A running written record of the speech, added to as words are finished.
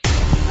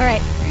All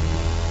right.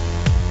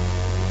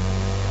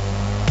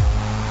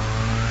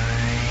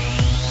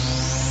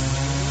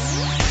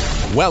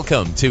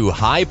 Welcome to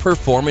High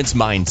Performance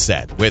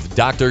Mindset with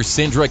Dr.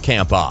 Cindra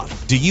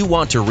Kamphoff. Do you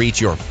want to reach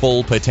your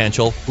full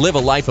potential? Live a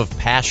life of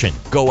passion.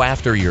 Go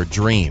after your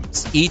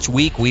dreams. Each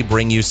week we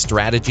bring you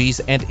strategies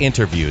and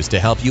interviews to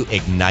help you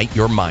ignite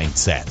your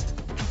mindset.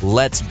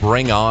 Let's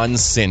bring on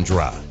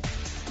Cindra.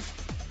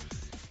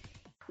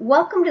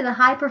 Welcome to the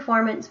High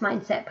Performance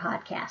Mindset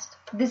Podcast.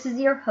 This is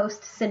your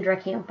host, Cindra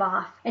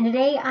Kamphoff, and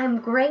today I'm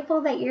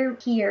grateful that you're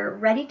here,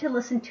 ready to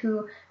listen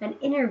to an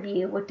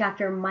interview with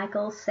Dr.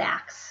 Michael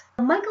Sachs.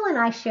 Michael and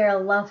I share a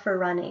love for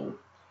running,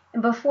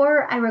 and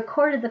before I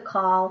recorded the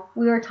call,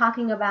 we were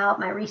talking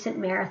about my recent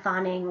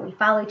marathoning. We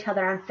follow each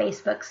other on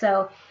Facebook,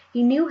 so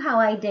he knew how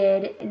I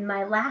did in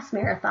my last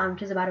marathon,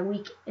 which is about a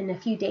week and a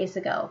few days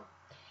ago.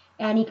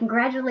 And he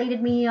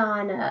congratulated me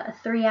on a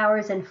 3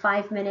 hours and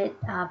 5 minute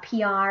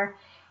PR.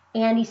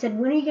 And he said,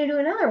 when are you going to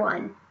do another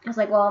one? I was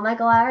like, well,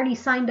 Michael, I already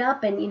signed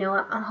up, and,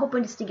 I'm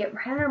hoping just to get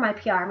right under my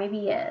PR,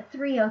 maybe a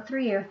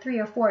 3:03 or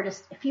 3:04,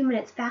 just a few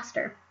minutes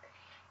faster.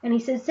 And he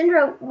said,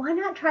 Cindra, why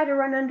not try to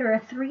run under a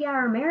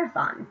 3-hour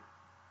marathon?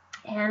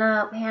 And,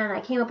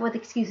 I came up with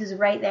excuses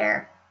right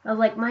there. I was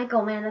like,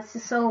 Michael, man, that's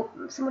just so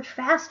much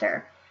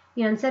faster.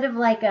 Instead of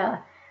like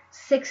a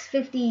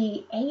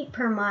 6:58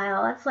 per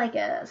mile, that's like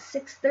a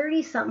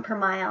 6:30 something per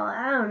mile.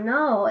 I don't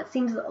know. It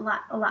seems a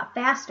lot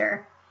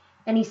faster.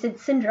 And he said,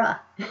 Cindra,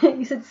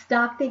 he said,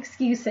 stop the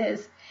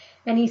excuses.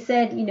 And he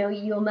said,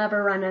 you'll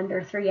never run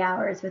under 3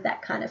 hours with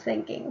that kind of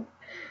thinking.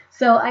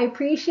 So I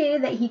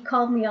appreciated that he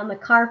called me on the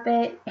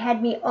carpet,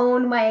 had me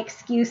own my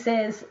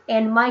excuses.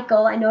 And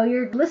Michael, I know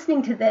you're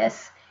listening to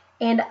this,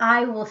 and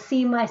I will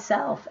see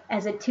myself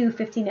as a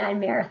 2:59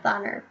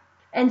 marathoner.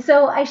 And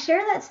so I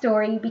share that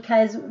story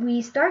because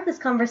we start this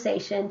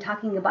conversation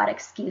talking about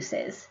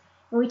excuses.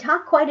 We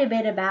talk quite a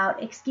bit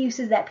about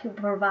excuses that people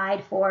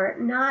provide for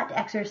not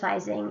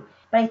exercising,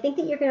 but I think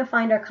that you're going to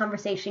find our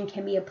conversation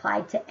can be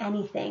applied to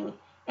anything,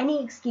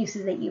 any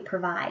excuses that you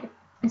provide.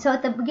 And so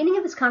at the beginning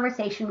of this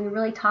conversation, we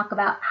really talk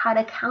about how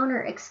to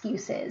counter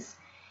excuses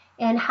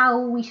and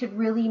how we should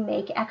really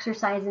make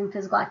exercise and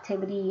physical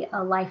activity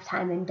a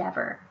lifetime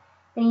endeavor.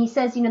 And he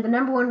says, the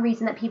number one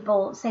reason that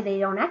people say they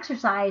don't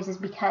exercise is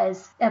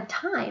because of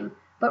time,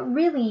 but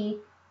really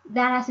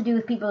that has to do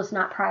with people just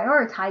not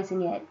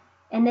prioritizing it.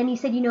 And then he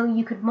said,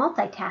 you could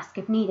multitask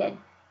if needed.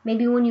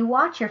 Maybe when you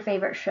watch your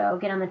favorite show,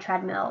 get on the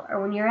treadmill, or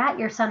when you're at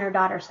your son or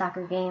daughter's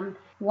soccer game,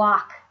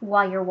 walk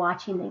while you're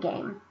watching the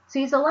game. So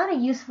he has a lot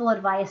of useful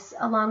advice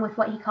along with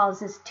what he calls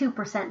his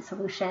 2%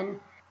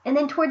 solution. And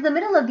then towards the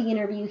middle of the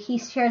interview, he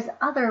shares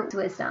other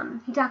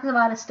wisdom. He talks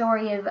about a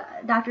story of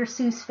Dr.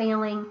 Seuss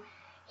failing.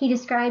 He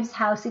describes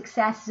how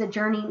success is a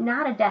journey,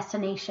 not a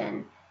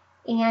destination,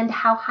 and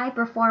how high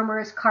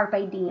performers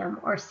carpe diem,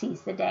 or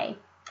seize the day.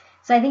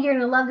 So I think you're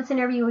going to love this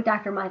interview with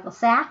Dr. Michael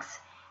Sachs.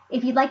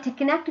 If you'd like to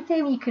connect with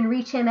him, you can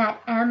reach him at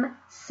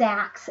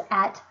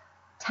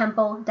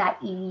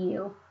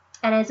msachs@temple.edu.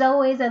 And as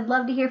always, I'd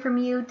love to hear from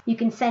you. You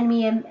can send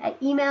me an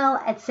email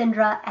at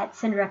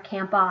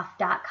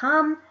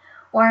cindra@cindrakamphoff.com,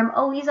 or I'm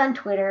always on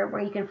Twitter,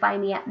 where you can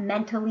find me at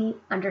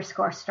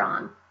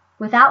mentally_strong.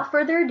 Without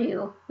further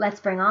ado,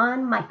 let's bring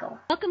on Michael.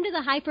 Welcome to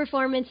the High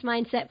Performance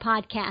Mindset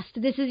Podcast.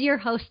 This is your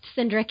host,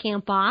 Cindra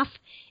Kamphoff,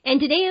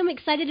 and today I'm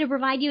excited to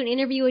provide you an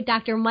interview with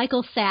Dr.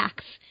 Michael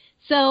Sachs.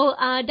 So,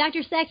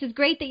 Dr. Sachs, it's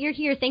great that you're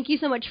here. Thank you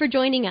so much for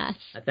joining us.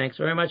 Thanks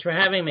very much for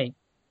having me.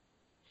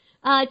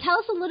 Tell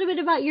us a little bit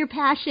about your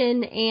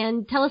passion,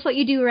 and tell us what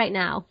you do right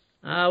now.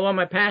 Well,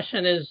 my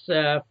passion is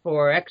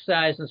for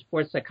exercise and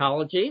sports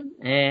psychology,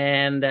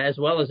 and as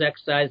well as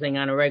exercising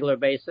on a regular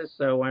basis.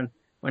 So when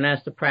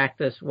asked to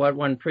practice what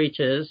one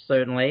preaches,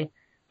 certainly.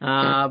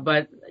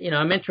 But,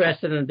 I'm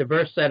interested in a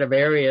diverse set of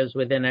areas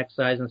within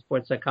exercise and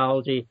sports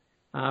psychology,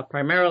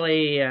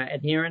 primarily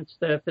adherence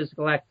to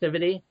physical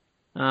activity.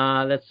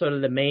 That's sort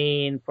of the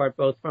main part,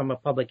 both from a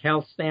public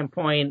health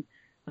standpoint,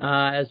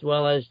 as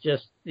well as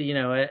just,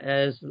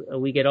 as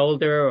we get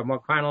older or more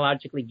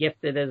chronologically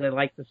gifted, as I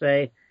like to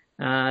say,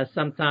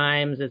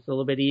 sometimes it's a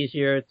little bit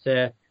easier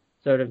to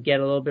sort of get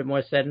a little bit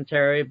more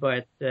sedentary,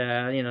 but,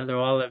 there are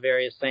all the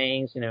various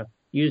sayings,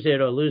 use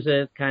it or lose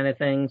it kind of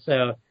thing.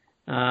 So,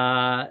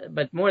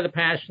 but more the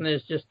passion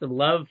is just the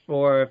love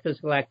for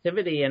physical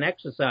activity and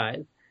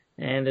exercise.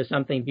 And there's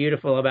something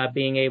beautiful about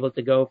being able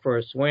to go for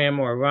a swim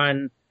or a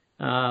run,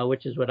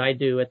 which is what I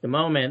do at the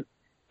moment,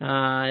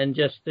 and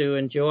just to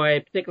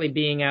enjoy, particularly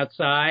being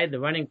outside. The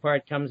running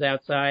part comes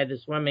outside, the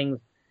swimming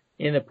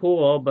in the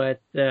pool, but,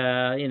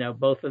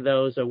 both of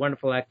those are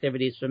wonderful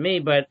activities for me.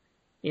 But,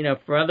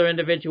 for other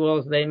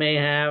individuals, they may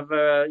have,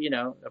 a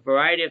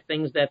variety of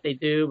things that they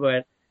do,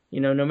 but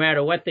no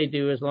matter what they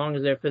do, as long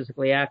as they're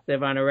physically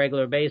active on a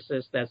regular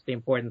basis, that's the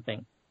important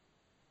thing.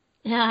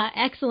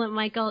 Excellent,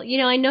 Michael.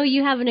 I know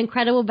you have an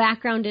incredible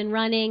background in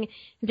running.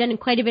 You've done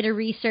quite a bit of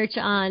research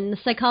on the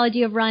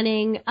psychology of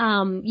running.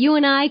 You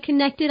and I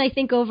connected, I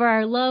think, over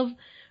our love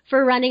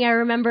for running. I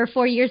remember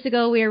 4 years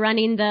ago we were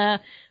running the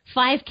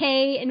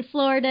 5K in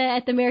Florida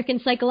at the American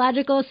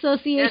Psychological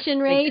Association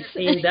race.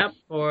 Teamed up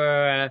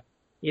for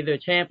either a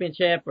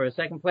championship or a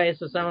second place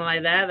or something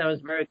like that. That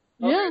was very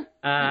cool. Yeah.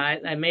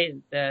 I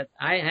made that.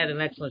 I had an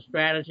excellent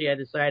strategy. I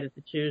decided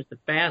to choose the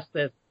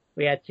fastest.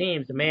 We had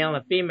teams, a male and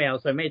a female,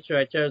 so I made sure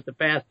I chose the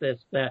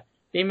fastest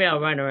female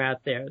runner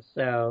out there.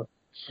 So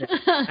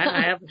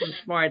I have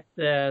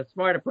some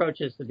smart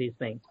approaches to these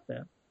things.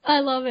 So.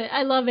 I love it.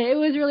 It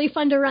was really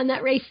fun to run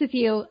that race with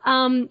you.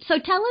 So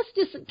tell us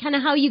just kind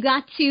of how you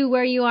got to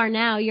where you are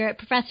now. You're a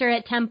professor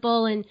at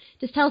Temple, and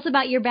just tell us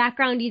about your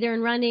background either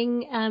in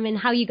running and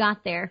how you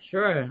got there.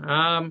 Sure.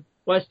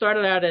 Well, I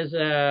started out as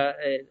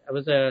I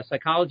was a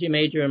psychology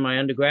major in my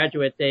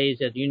undergraduate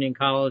days at Union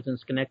College in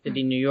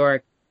Schenectady, New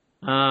York,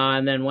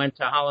 and then went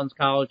to Hollins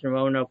College in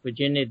Roanoke,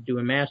 Virginia to do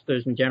a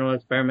master's in general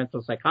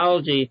experimental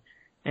psychology.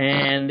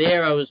 And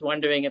there I was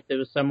wondering if there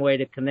was some way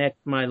to connect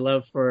my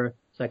love for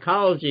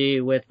psychology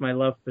with my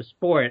love for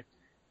sport,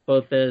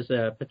 both as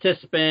a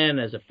participant,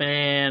 as a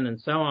fan, and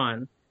so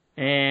on.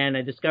 And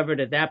I discovered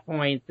at that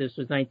point, this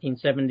was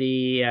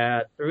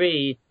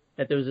 1973,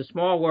 that there was a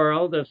small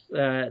world of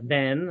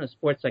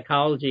sports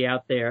psychology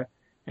out there.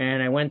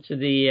 And I went to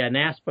the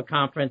NASPA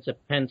conference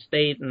at Penn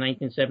State in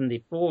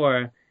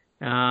 1974,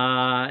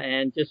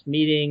 and just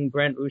meeting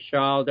Brent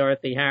Rushall,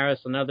 Dorothy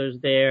Harris, and others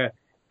there,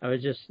 I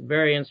was just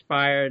very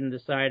inspired and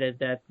decided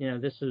that,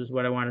 this is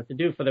what I wanted to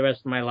do for the rest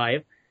of my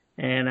life.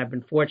 And I've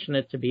been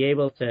fortunate to be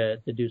able to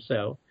do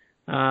so.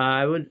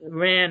 I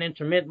ran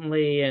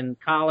intermittently in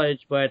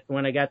college, but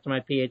when I got to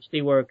my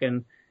PhD work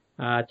in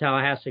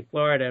Tallahassee,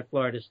 Florida, at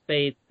Florida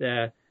State,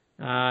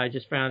 I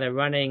just found that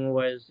running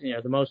was,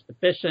 the most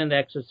efficient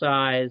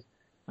exercise.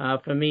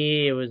 For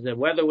me, the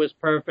weather was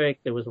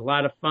perfect. It was a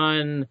lot of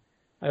fun.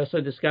 I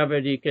also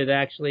discovered you could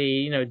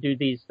actually, do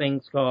these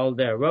things called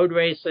road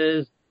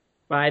races,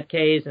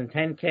 5Ks and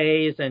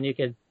 10Ks, and you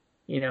could,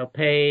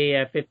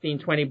 pay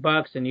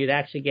 $15-20 and you'd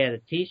actually get a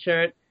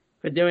T-shirt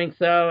for doing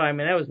so. I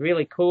mean, that was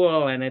really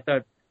cool, and I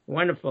thought,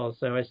 wonderful.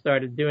 So I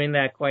started doing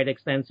that quite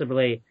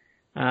extensively.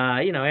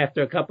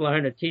 After a couple of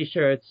hundred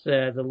T-shirts,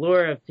 the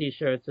lure of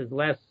T-shirts is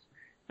less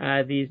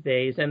these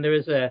days. And there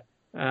was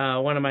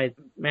one of my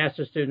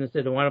master's students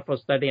did a wonderful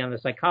study on the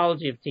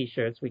psychology of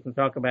T-shirts. We can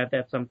talk about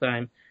that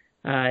sometime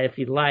if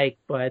you'd like.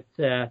 But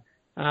it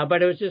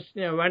was just,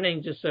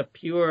 running just a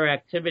pure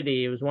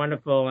activity. It was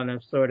wonderful, and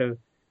I've sort of,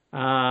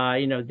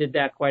 did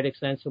that quite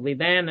extensively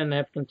then, and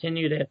have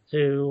continued it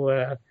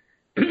to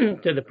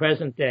to the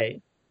present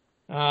day.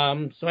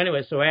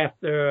 So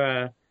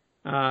after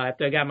I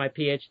got my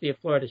PhD at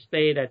Florida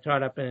State, I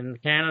taught up in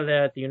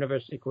Canada at the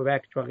University of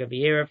Quebec,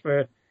 Trois-Rivières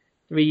for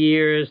 3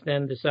 years,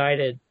 then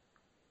decided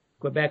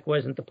Quebec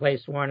wasn't the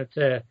place I wanted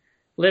to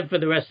live for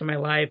the rest of my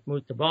life,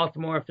 moved to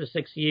Baltimore for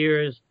 6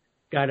 years,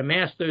 got a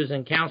master's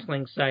in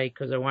counseling psych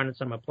because I wanted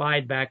some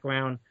applied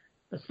background.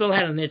 I still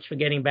had an itch for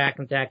getting back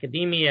into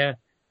academia.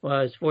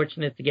 Was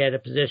fortunate to get a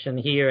position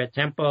here at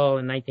Temple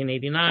in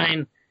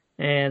 1989,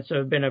 and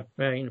so I've been a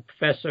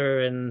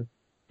professor in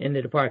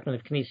the Department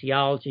of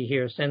Kinesiology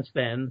here since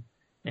then.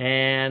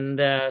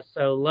 And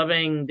so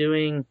loving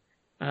doing,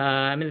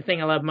 the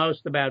thing I love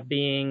most about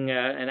being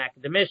an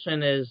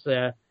academician is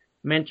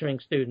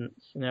mentoring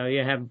students.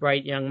 You have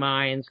bright young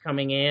minds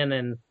coming in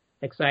and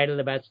excited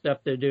about stuff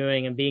they're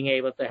doing, and being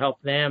able to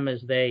help them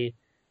as they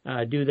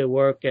do their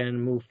work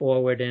and move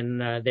forward in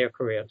their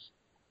careers.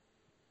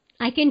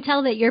 I can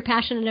tell that you're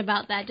passionate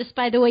about that just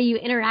by the way you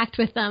interact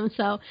with them.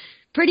 So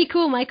pretty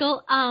cool,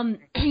 Michael.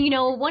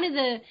 One of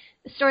the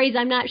stories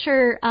I'm not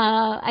sure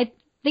I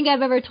think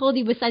I've ever told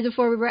you besides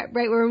before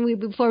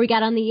we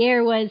got on the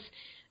air was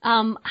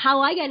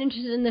how I got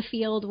interested in the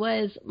field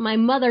was my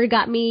mother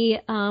got me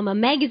a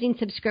magazine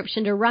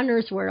subscription to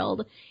Runner's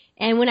World.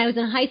 And when I was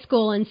in high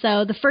school, and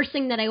so the first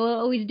thing that I would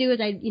always do is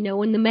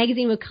when the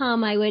magazine would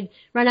come, I would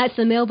run out to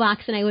the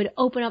mailbox and I would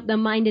open up the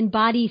mind and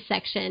body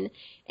section.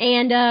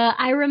 And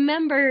I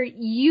remember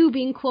you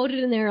being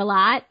quoted in there a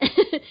lot.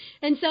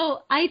 And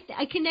so I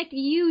connect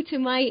you to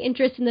my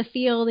interest in the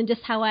field and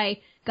just how I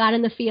got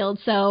in the field.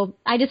 So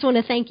I just want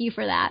to thank you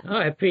for that. Oh,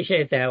 I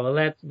appreciate that. Well,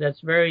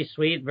 that's very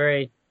sweet,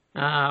 very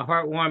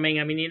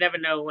heartwarming. I mean, you never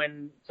know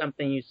when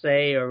something you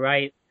say or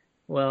write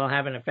will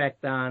have an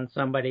effect on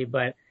somebody,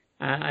 but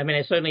I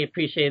certainly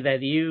appreciate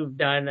that you've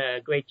done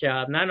a great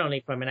job, not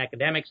only from an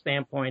academic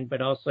standpoint,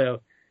 but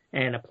also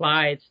an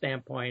applied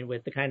standpoint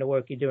with the kind of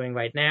work you're doing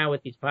right now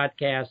with these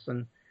podcasts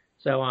and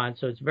so on.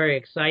 So it's very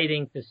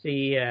exciting to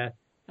see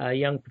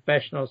young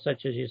professionals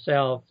such as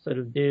yourself sort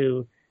of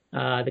do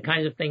the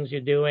kinds of things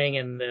you're doing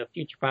and the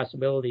future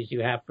possibilities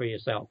you have for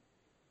yourself.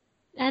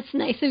 That's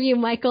nice of you,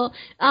 Michael.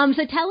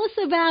 So tell us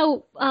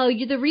about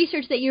the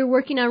research that you're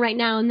working on right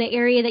now in the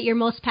area that you're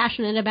most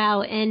passionate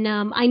about. And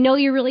I know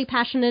you're really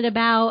passionate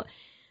about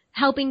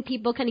helping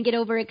people kind of get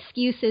over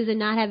excuses and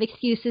not have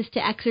excuses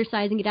to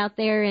exercise and get out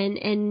there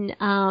and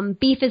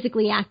be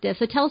physically active.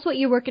 So tell us what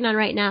you're working on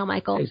right now,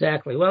 Michael.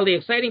 Exactly. Well, the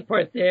exciting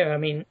part there,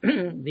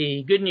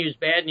 the good news,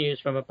 bad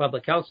news from a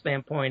public health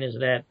standpoint is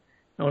that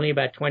only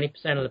about 20%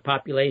 of the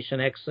population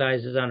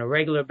exercises on a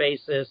regular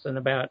basis, and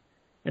about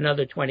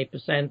another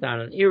 20% on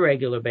an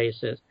irregular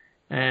basis.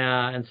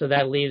 And so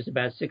that leaves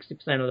about 60%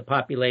 of the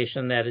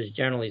population that is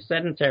generally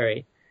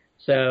sedentary.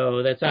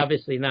 So that's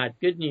obviously not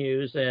good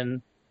news.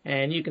 And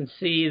you can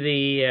see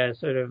the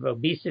sort of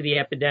obesity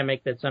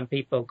epidemic that some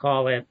people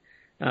call it.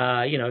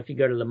 If you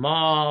go to the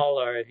mall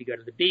or if you go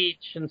to the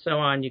beach and so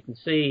on, you can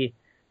see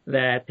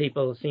that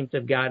people seem to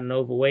have gotten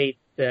overweight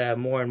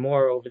more and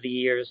more over the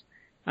years.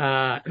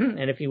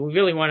 And if you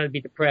really want to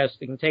be depressed,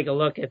 you can take a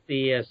look at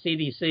the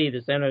CDC,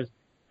 the Centers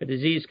for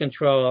Disease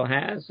Control,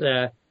 has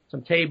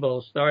some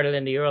tables started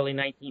in the early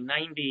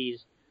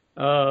 1990s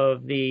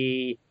of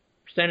the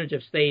percentage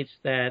of states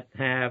that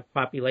have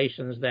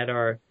populations that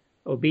are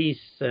obese,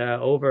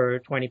 over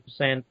 20%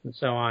 and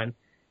so on.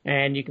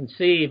 And you can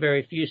see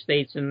very few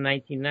states in the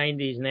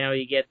 1990s. Now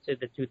you get to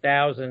the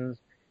 2000s,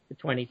 the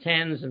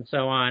 2010s, and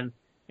so on.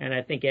 And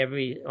I think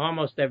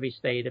almost every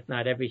state, if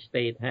not every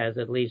state, has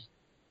at least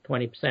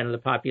 20% of the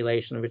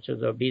population which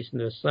is obese. And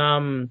there's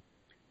some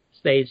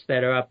states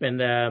that are up in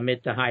the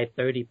mid to high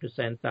 30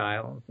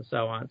 percentile and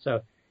so on.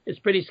 So it's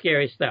pretty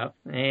scary stuff.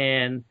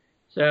 And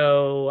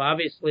so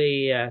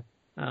obviously,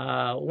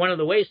 one of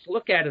the ways to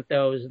look at it,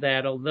 though, is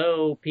that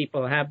although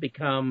people have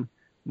become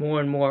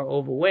more and more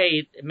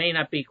overweight, it may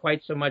not be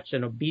quite so much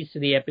an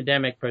obesity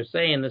epidemic per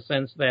se, in the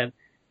sense that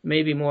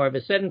maybe more of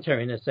a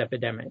sedentariness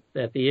epidemic,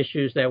 that the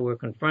issues that we're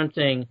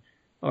confronting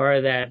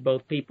are that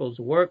both people's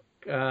work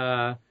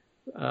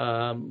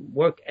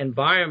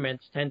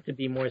environments tend to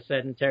be more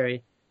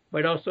sedentary,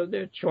 but also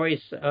their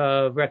choice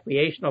of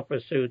recreational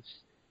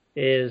pursuits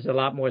is a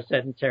lot more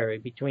sedentary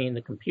between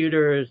the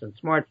computers and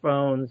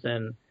smartphones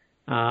and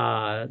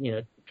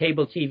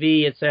cable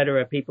TV, et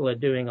cetera. People are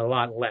doing a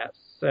lot less.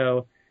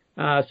 So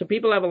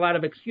people have a lot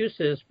of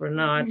excuses for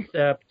not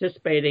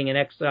participating in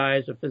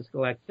exercise or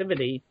physical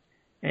activity.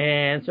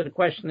 And so the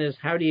question is,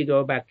 how do you go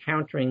about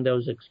countering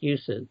those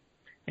excuses?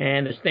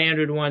 And the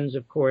standard ones,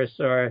 of course,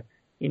 are,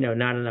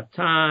 not enough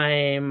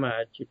time,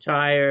 too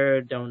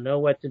tired, don't know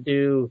what to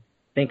do,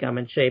 think I'm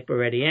in shape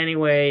already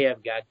anyway,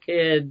 I've got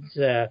kids,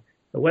 the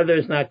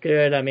weather's not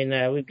good. I mean,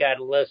 we've got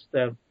a list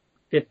of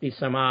 50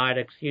 some odd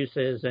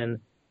excuses, and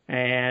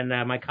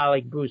my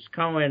colleague Bruce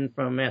Cohen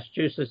from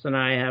Massachusetts and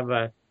I have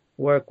a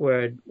work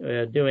we're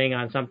doing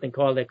on something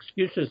called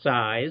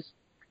Excusercise,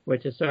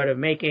 which is sort of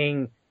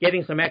getting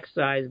some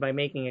exercise by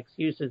making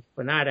excuses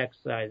for not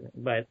exercising.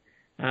 But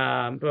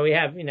we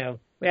have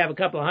a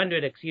couple of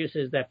hundred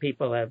excuses that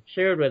people have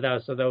shared with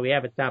us, although we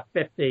have a top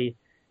 50.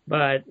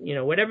 But,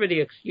 whatever the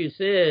excuse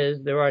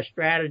is, there are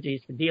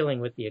strategies for dealing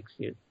with the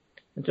excuse.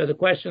 And so the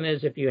question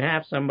is, if you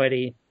have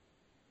somebody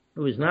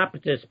who is not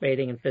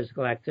participating in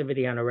physical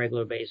activity on a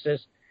regular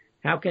basis,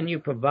 how can you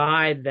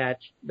provide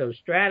those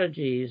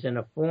strategies in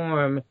a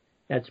form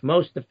that's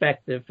most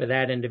effective for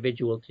that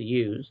individual to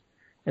use?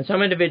 And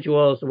some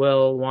individuals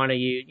will want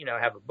to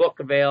have a book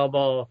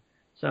available.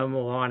 Some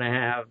will want to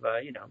have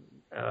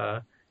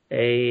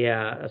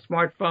a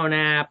smartphone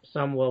app.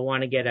 Some will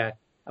want to get a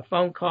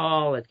phone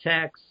call, a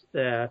text,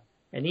 an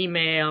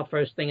email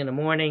first thing in the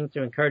morning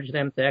to encourage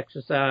them to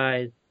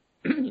exercise.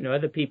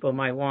 Other people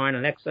might want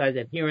an exercise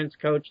adherence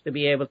coach to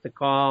be able to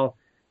call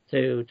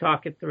to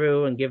talk it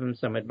through and give them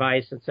some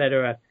advice,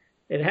 etc.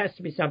 It has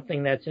to be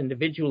something that's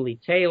individually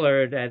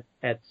tailored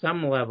at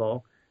some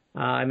level.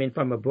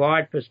 From a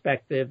broad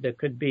perspective, there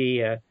could be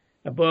a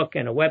book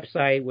and a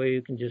website where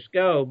you can just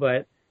go,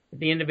 but if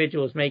the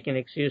individual is making an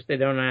excuse they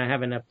don't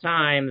have enough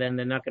time, then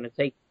they're not going to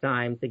take the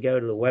time to go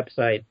to the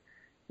website,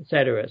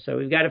 etc. So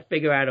we've got to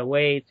figure out a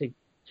way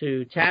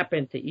to tap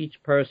into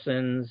each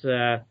person's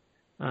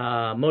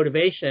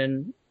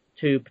motivation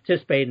to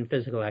participate in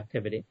physical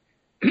activity.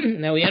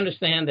 Now, we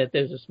understand that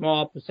there's a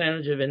small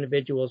percentage of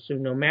individuals who,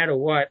 no matter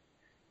what,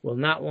 will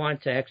not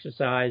want to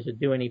exercise or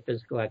do any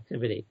physical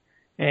activity.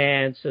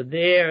 And so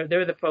they're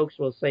the folks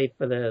we'll save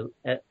for the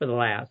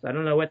last. I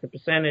don't know what the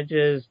percentage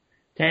is,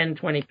 10,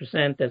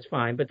 20%, that's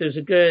fine. But there's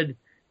a good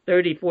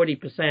 30,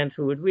 40%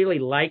 who would really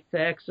like to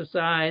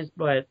exercise,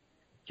 but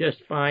just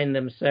find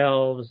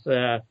themselves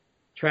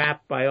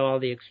trapped by all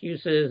the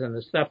excuses and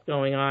the stuff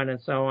going on and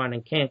so on,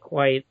 and can't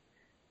quite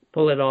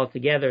pull it all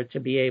together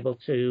to be able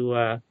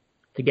to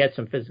get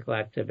some physical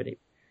activity.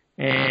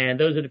 And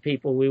those are the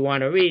people we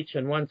want to reach.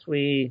 And once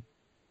we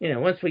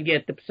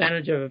get the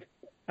percentage of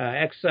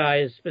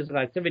exercise, physical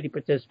activity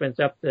participants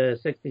up to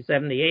 60,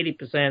 70,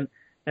 80%,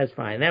 that's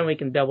fine. Then we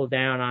can double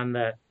down on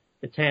the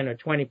 10 or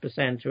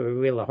 20% who are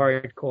real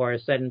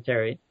hardcore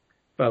sedentary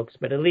folks.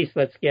 But at least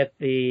let's get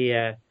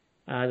the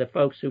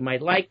folks who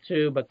might like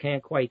to but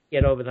can't quite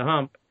get over the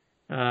hump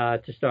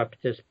to start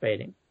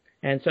participating.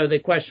 And so the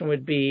question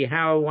would be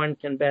how one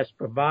can best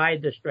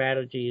provide the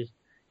strategies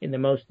in the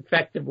most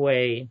effective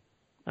way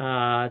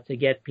to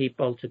get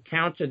people to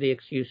counter the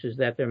excuses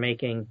that they're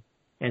making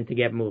and to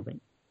get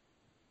moving.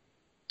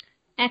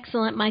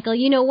 Excellent, Michael.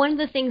 One of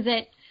the things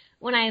that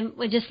when I'm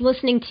just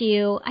listening to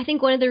you, I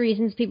think one of the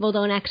reasons people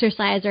don't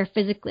exercise or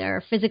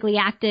physically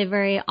active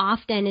very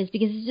often is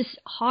because it's just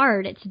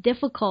hard. It's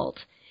difficult.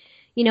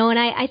 And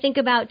I think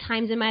about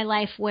times in my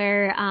life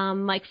where,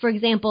 like, for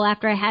example,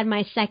 after I had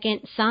my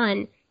second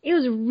son, it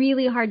was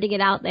really hard to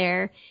get out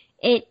there.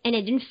 It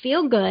didn't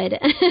feel good.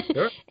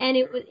 Sure. And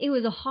it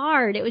was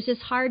hard. It was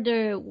just hard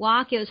to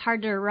walk. It was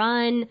hard to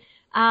run.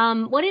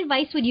 What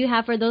advice would you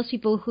have for those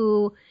people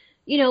who,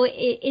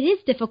 it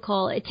is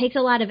difficult. It takes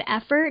a lot of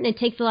effort and it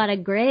takes a lot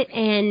of grit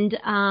and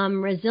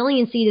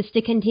resiliency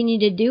to continue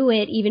to do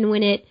it even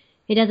when it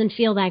doesn't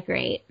feel that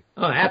great.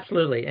 Oh,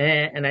 absolutely.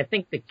 And I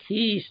think the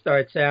key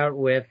starts out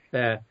with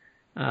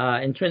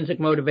intrinsic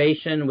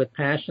motivation, with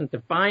passion,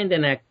 to find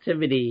an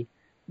activity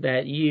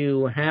that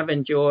you have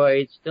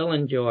enjoyed, still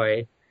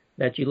enjoy,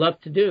 that you love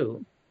to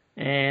do,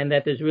 and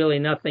that there's really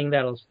nothing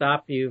that'll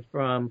stop you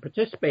from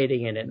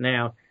participating in it.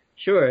 Now,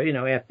 sure,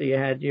 after you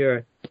had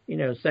your,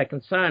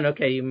 second son,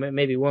 okay, you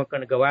maybe weren't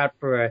going to go out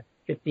for a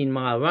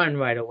 15-mile run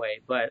right away,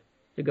 but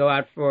to go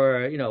out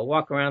for,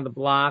 walk around the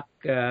block,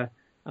 a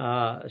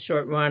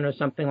short run or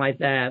something like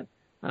that,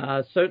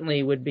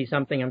 certainly would be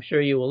something I'm sure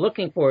you were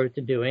looking forward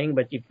to doing,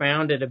 but you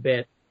found it a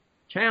bit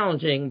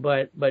challenging,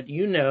 but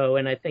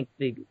and I think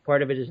the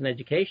part of it is an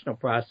educational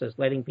process,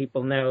 letting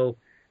people know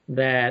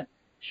that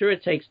sure,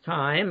 it takes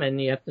time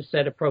and you have to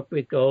set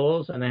appropriate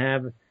goals and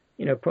have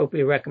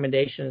appropriate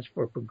recommendations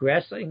for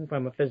progressing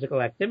from a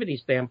physical activity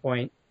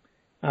standpoint,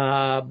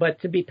 but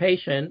to be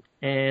patient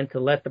and to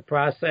let the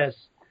process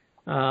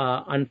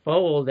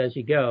unfold as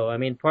you go. I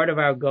mean, part of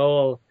our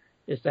goal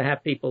is to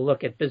have people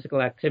look at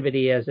physical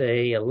activity as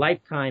a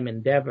lifetime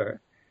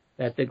endeavor,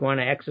 that they're going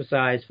to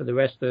exercise for the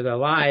rest of their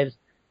lives.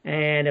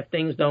 And if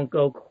things don't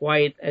go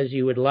quite as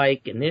you would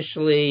like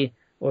initially,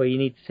 or you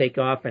need to take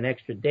off an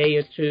extra day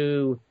or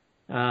two,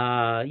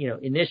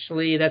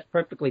 initially, that's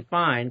perfectly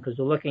fine, because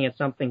we're looking at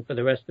something for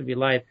the rest of your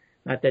life,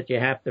 not that you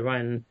have to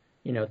run,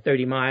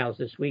 30 miles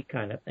this week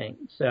kind of thing.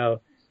 So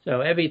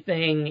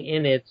everything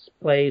in its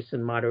place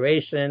in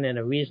moderation and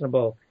a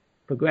reasonable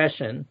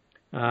progression.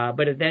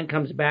 But it then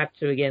comes back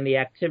to, again, the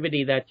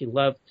activity that you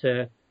love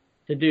to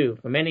do.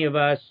 For many of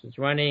us, it's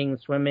running,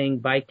 swimming,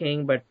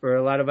 biking, but for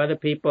a lot of other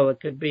people, it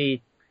could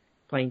be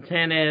playing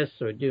tennis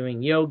or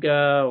doing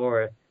yoga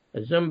or a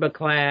Zumba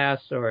class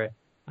or,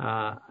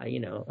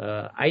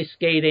 ice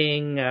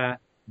skating,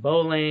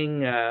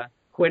 bowling,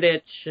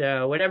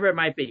 Quidditch, whatever it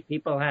might be.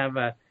 People have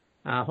a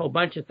whole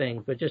bunch of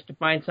things, but just to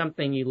find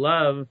something you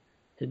love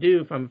to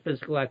do from a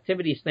physical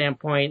activity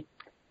standpoint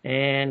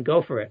and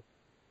go for it.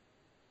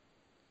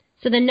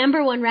 So the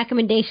number one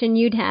recommendation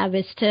you'd have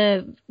is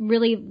to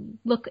really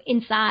look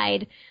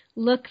inside,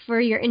 look for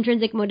your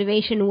intrinsic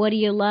motivation. What do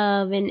you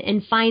love?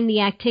 And find the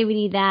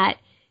activity that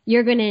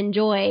you're going to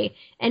enjoy.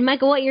 And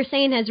Michael, what you're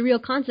saying has real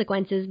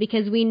consequences,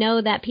 because we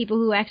know that people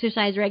who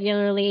exercise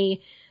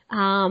regularly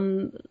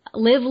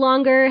live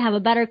longer, have a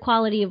better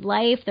quality of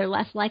life. They're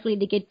less likely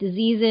to get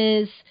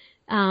diseases,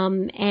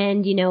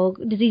 and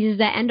diseases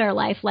that end our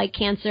life, like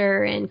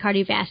cancer and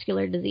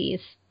cardiovascular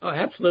disease. Oh,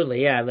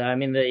 absolutely, yeah. I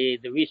mean, the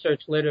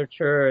research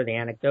literature, the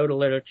anecdotal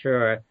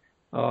literature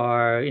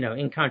are,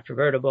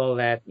 incontrovertible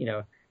that,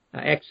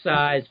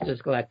 exercise,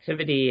 physical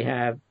activity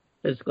have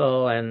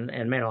physical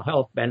and mental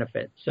health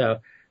benefits. So,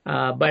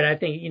 but I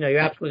think, you're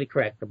absolutely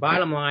correct. The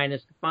bottom line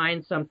is to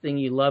find something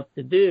you love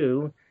to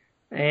do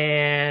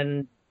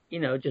and,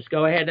 just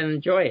go ahead and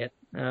enjoy it.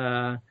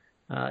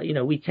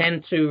 We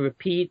tend to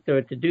repeat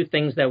or to do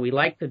things that we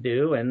like to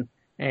do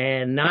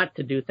and not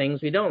to do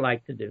things we don't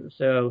like to do.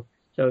 So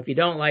if you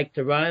don't like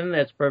to run,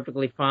 that's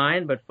perfectly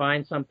fine, but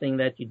find something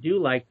that you do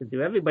like to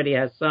do. Everybody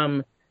has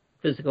some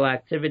physical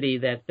activity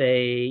that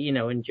they,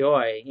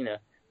 enjoy,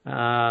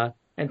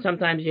 and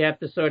sometimes you have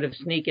to sort of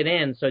sneak it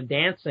in. So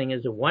dancing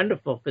is a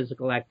wonderful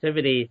physical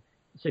activity.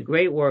 It's a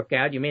great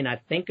workout. You may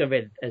not think of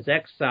it as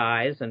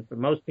exercise, and for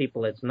most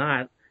people it's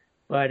not,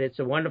 but it's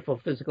a wonderful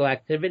physical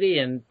activity.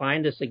 And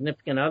find a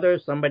significant other,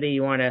 somebody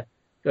you want to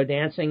go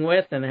dancing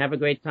with and have a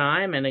great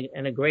time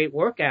and a great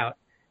workout,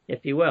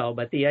 if you will.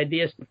 But the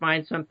idea is to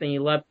find something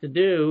you love to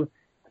do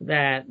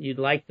that you'd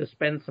like to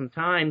spend some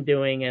time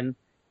doing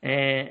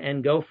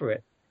and go for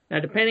it. Now,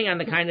 depending on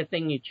the kind of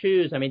thing you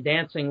choose, I mean,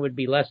 dancing would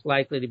be less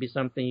likely to be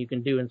something you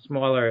can do in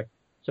smaller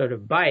sort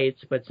of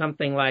bites, but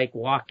something like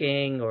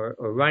walking or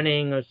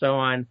running or so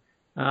on,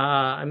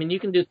 you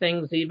can do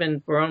things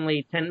even for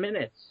only 10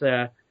 minutes.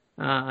 The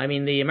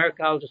American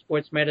College of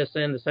Sports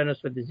Medicine, the Centers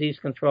for Disease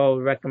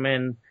Control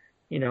recommend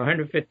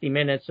 150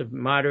 minutes of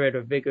moderate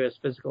or vigorous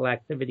physical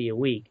activity a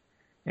week.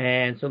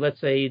 And so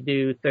let's say you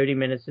do 30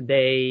 minutes a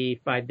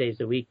day, 5 days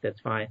a week, that's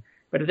fine.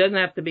 But it doesn't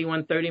have to be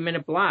one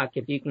 30-minute block.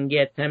 If you can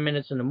get 10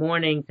 minutes in the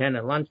morning, 10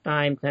 at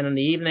lunchtime, 10 in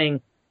the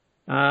evening,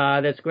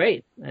 that's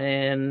great.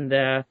 And,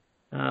 there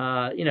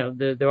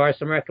are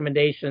some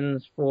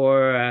recommendations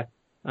for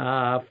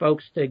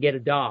folks to get a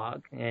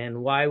dog.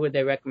 And why would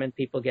they recommend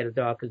people get a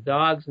dog? Because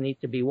dogs need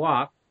to be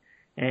walked.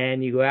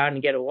 And you go out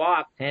and get a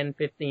walk, 10,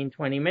 15,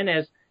 20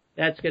 minutes,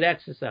 that's good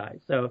exercise.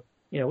 So,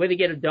 whether you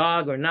get a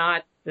dog or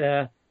not,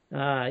 the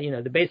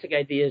basic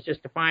idea is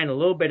just to find a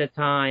little bit of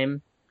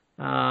time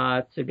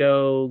to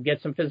go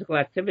get some physical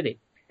activity.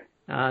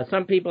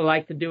 Some people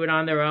like to do it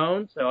on their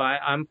own. So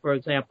I'm, for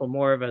example,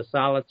 more of a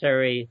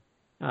solitary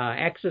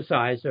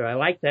exerciser. I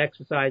like to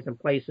exercise in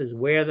places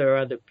where there are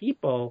other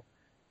people,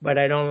 but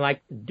I don't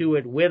like to do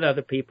it with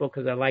other people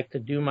because I like to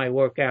do my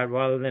workout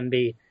rather than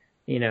be,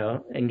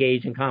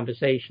 engage in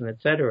conversation,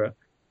 etc.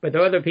 But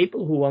there are other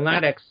people who will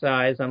not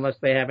exercise unless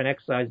they have an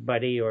exercise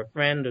buddy or a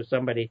friend or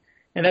somebody,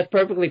 and that's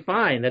perfectly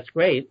fine. That's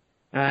great.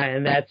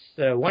 And that's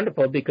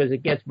wonderful because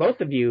it gets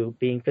both of you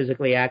being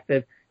physically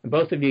active, and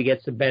both of you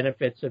gets the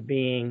benefits of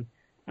being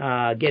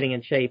getting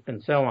in shape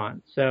and so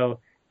on. So,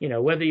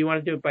 whether you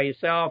want to do it by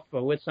yourself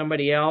or with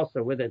somebody else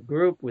or with a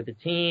group, with a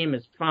team,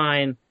 it's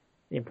fine.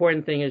 The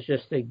important thing is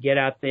just to get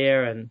out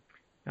there and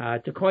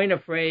to coin a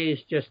phrase,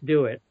 just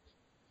do it.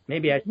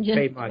 Maybe I should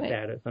trademark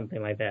that or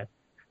something like that.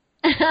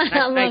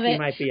 I love it. You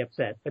might be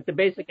upset, but the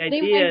basic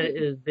idea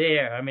is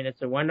there. I mean,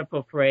 it's a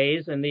wonderful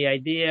phrase, and the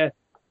idea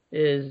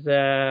is,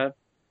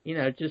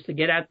 just to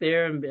get out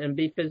there and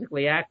be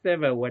physically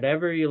active or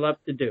whatever you love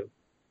to do.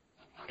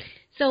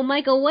 So,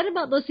 Michael, what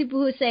about those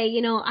people who say,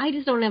 I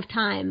just don't have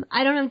time.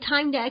 I don't have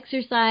time to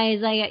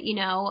exercise. I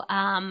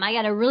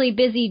got a really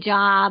busy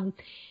job.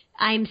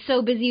 I'm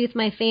so busy with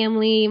my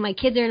family. My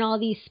kids are in all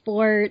these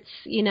sports.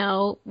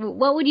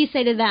 What would you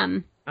say to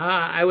them?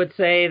 I would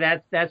say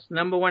that's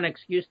number one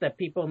excuse that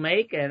people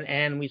make,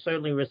 and we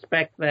certainly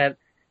respect that.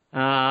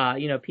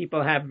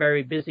 People have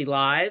very busy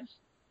lives,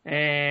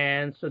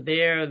 and so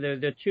there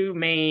the two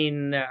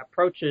main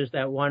approaches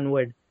that one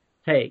would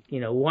take.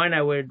 One,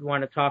 I would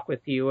want to talk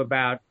with you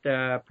about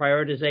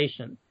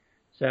prioritization.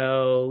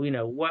 So,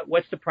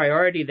 what's the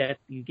priority that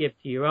you give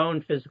to your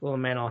own physical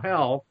and mental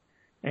health?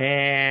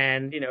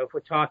 And, if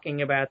we're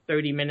talking about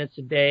 30 minutes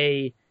a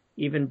day,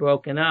 even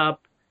broken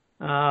up,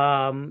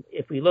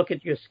 if we look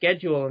at your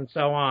schedule and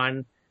so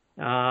on,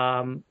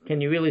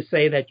 can you really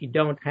say that you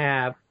don't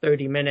have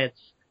 30 minutes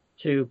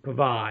to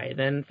provide?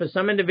 And for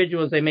some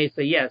individuals, they may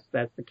say, yes,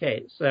 that's the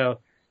case. So,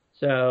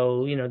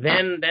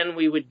 then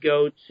we would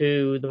go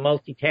to the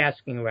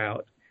multitasking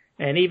route.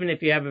 And even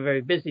if you have a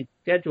very busy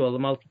schedule, the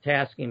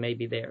multitasking may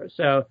be there.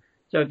 So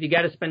if you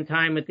got to spend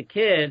time with the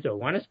kids or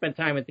want to spend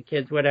time with the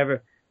kids,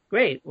 whatever,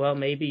 great. Well,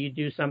 maybe you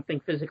do something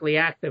physically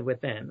active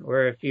within.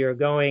 Or if you're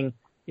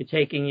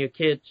taking your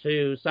kid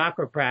to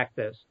soccer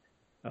practice.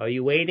 Are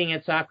you waiting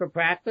at soccer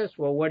practice?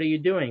 Well, what are you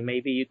doing?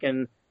 Maybe you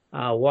can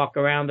walk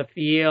around the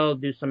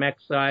field, do some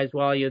exercise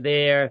while you're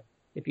there.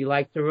 If you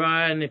like to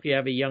run, if you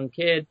have a young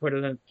kid, put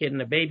a kid in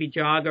a baby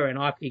jogger and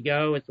off you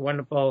go. It's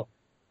wonderful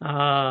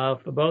for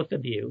both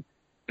of you.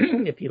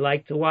 If you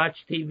like to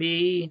watch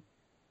TV,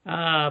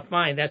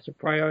 fine. That's a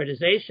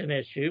prioritization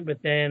issue.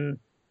 But then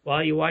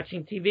while you're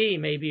watching TV,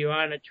 maybe you're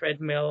on a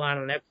treadmill, on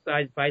an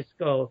exercise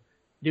bicycle,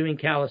 doing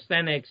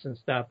calisthenics and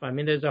stuff. I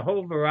mean, there's a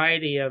whole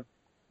variety of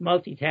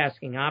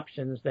multitasking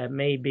options that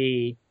may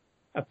be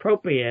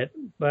appropriate,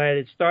 but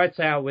it starts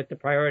out with the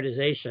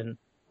prioritization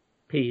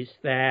piece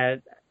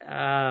that,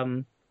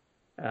 again,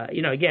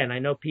 I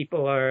know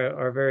people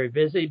are very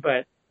busy,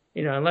 but,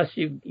 unless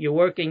you're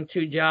working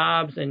two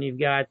jobs and you've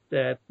got,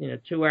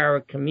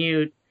 2-hour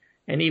commute,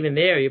 and even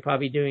there, you're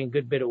probably doing a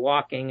good bit of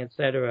walking, et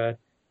cetera.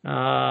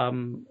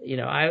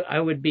 I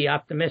would be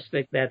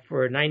optimistic that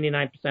for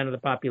 99% of the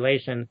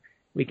population,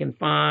 we can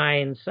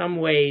find some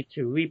way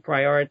to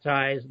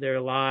reprioritize their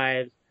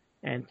lives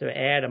and to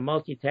add a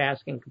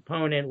multitasking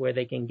component where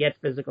they can get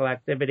physical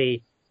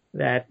activity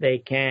that they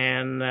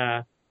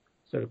can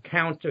sort of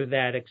counter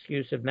that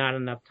excuse of not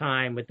enough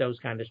time with those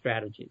kind of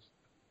strategies.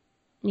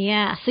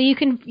 Yeah, so you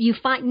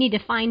need to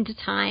find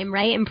time,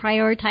 right, and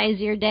prioritize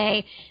your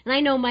day. And I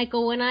know,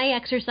 Michael, when I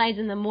exercise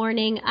in the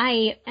morning,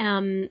 I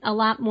am a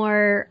lot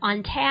more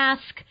on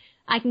task.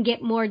 I can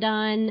get more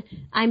done.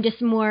 I'm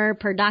just more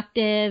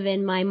productive,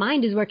 and my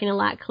mind is working a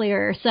lot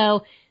clearer.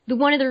 So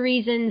one of the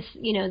reasons,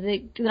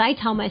 that I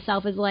tell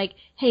myself is like,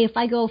 hey, if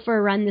I go for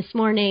a run this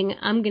morning,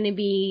 I'm going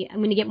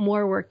to get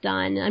more work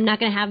done. I'm not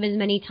going to have as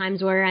many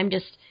times where I'm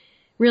just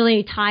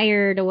really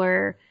tired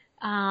or,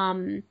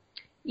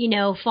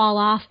 fall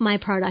off my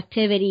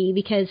productivity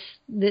because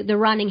the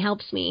running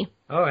helps me.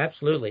 Oh,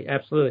 absolutely.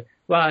 Absolutely.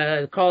 Well,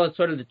 I call it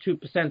sort of the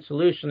 2%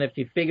 solution. If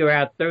you figure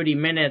out 30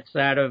 minutes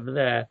out of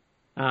the,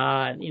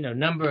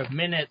 number of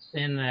minutes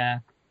in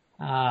a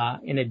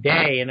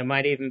day, and it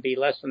might even be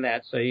less than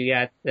that. So you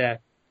got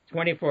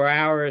 24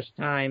 hours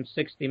times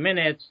 60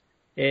 minutes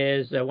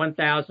is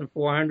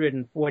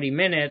 1,440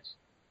 minutes.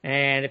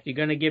 And if you're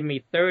going to give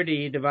me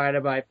 30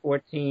 divided by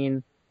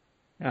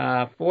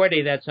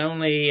 1440, that's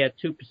only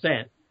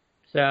 2%.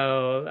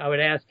 So I would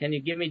ask, can you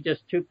give me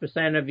just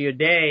 2% of your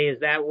day?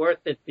 Is that worth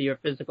it for your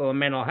physical and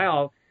mental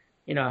health?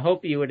 I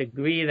hope you would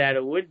agree that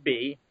it would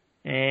be.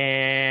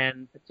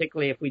 And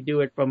particularly if we do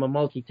it from a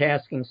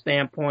multitasking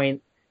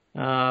standpoint,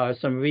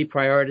 some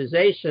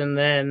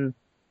reprioritization,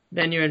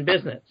 then you're in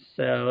business.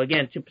 So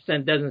again,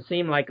 2% doesn't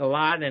seem like a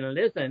lot, and it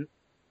isn't.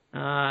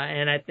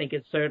 And I think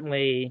it's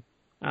certainly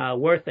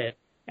worth it.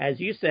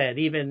 As you said,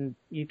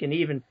 you can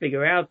even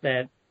figure out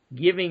that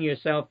giving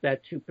yourself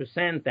that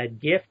 2%, that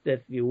gift,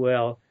 if you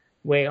will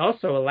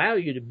also allow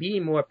you to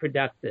be more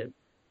productive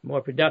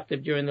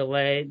during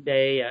the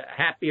day, a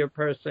happier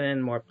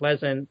person, more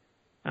pleasant,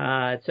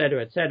 et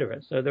cetera, et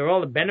cetera. So there are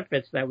all the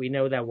benefits that we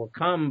know that will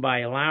come by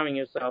allowing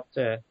yourself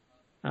to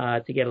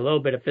get a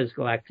little bit of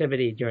physical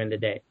activity during the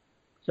day.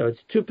 So it's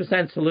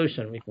 2%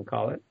 solution, we can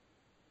call it.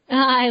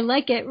 I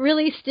like it.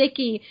 Really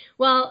sticky.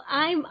 Well,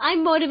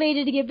 I'm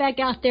motivated to get back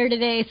out there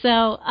today, so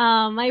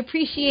I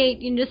appreciate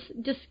you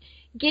just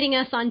getting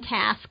us on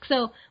task.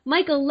 So,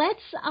 Michael,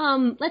 let's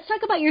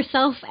talk about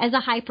yourself as a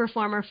high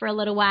performer for a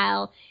little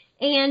while.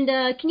 And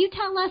can you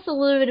tell us a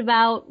little bit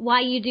about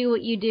why you do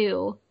what you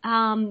do?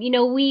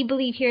 We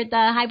believe here at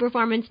the High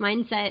Performance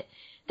Mindset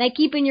that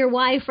keeping your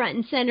why front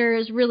and center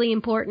is really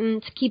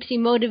important. Keeps you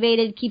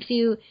motivated, keeps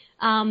you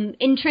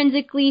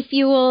intrinsically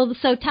fueled.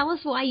 So tell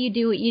us why you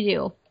do what you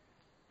do.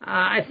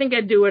 I think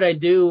I do what I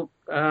do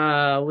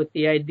with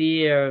the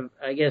idea of,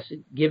 I guess,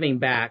 giving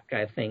back,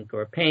 I think,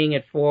 or paying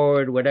it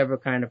forward, whatever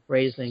kind of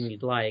phrasing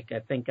you'd like. I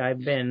think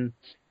I've been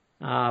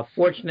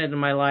fortunate in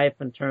my life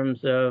in terms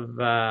of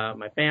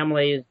my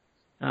family's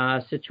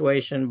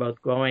situation,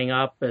 both growing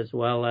up as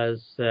well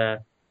as,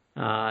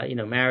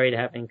 married,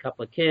 having a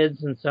couple of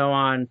kids and so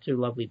on, 2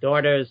 lovely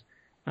daughters,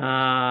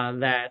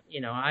 that,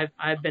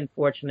 I've been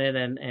fortunate.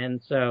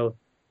 And so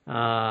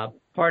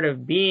part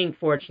of being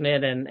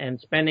fortunate and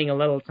spending a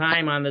little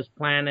time on this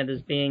planet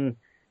is being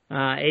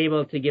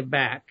able to give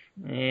back.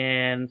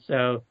 And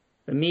so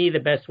for me, the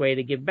best way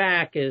to give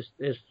back is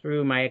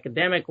through my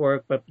academic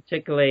work, but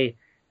particularly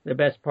the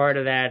best part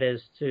of that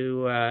is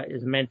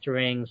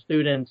mentoring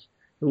students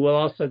who will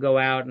also go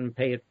out and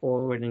pay it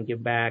forward and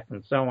give back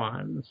and so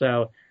on.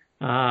 So,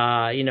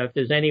 if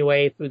there's any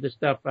way through the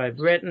stuff I've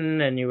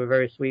written, and you were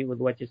very sweet with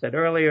what you said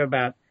earlier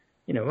about,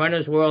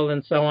 Runner's World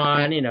and so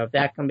on, if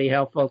that can be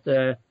helpful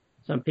to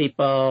some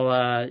people,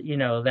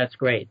 that's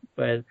great.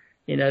 But,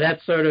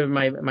 that's sort of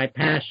my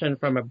passion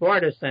from a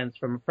broader sense.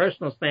 From a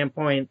personal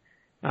standpoint,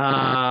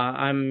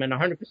 I'm in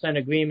 100%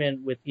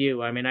 agreement with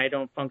you. I mean, I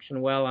don't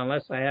function well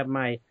unless I have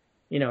my,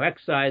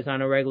 exercise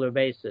on a regular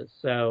basis.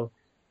 So,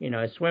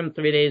 I swim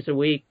 3 days a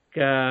week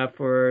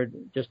for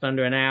just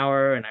under an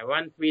hour, and I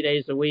run 3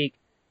 days a week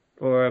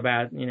for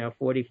about,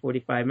 40,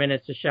 45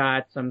 minutes a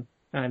shot.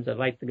 Sometimes I'd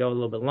like to go a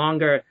little bit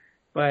longer.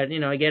 But,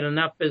 I get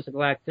enough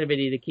physical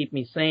activity to keep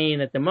me sane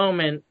at the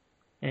moment.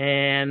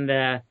 And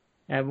I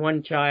have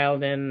one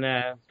child and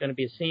is going to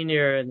be a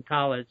senior in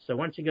college. So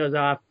once she goes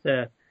off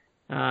to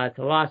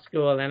law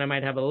school, then I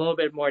might have a little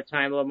bit more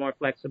time, a little more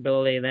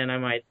flexibility. Then I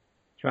might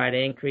try to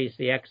increase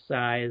the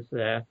exercise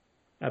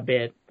a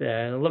bit.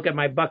 Look at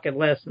my bucket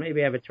list.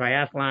 Maybe have a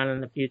triathlon in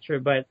the future.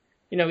 But,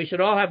 we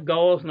should all have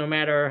goals no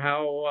matter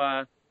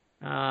how,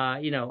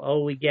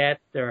 old we get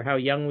or how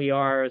young we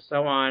are or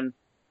so on.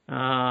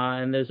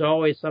 And there's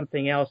always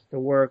something else to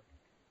work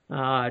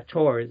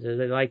towards. As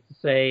I like to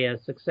say,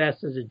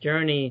 success is a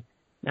journey,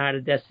 not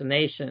a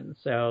destination.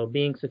 So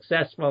being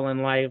successful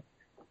in life,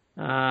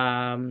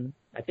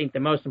 I think the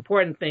most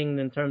important thing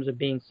in terms of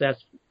being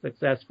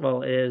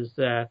successful is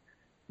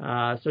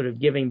sort of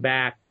giving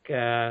back,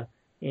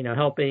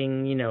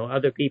 helping,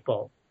 other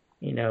people.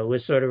 We're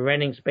sort of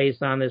renting space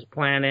on this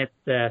planet,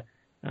 but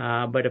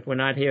if we're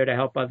not here to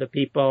help other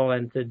people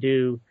and to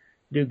do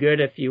good,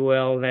 if you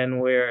will, then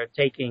we're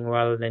taking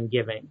rather than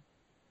giving.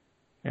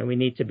 And we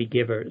need to be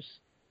givers.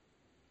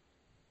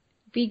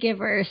 Be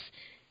givers.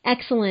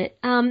 Excellent.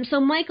 So,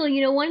 Michael,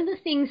 one of the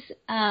things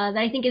that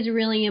I think is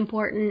really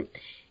important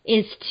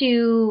is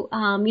to,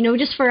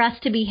 just for us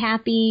to be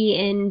happy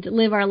and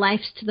live our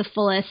lives to the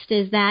fullest,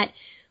 is that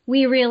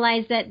we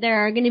realize that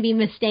there are going to be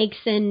mistakes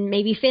and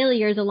maybe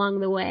failures along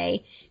the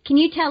way. Can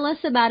you tell us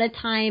about a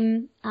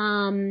time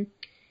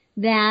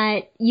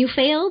that you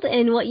failed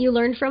and what you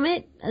learned from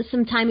it?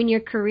 Some time in your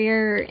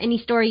career, any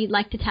story you'd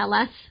like to tell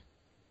us?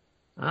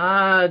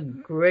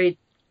 Great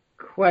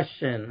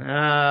question.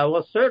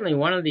 Well, certainly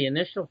one of the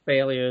initial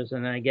failures,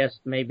 and I guess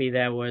maybe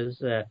that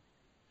was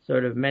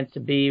sort of meant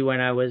to be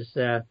when I was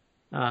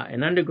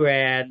an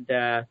undergrad.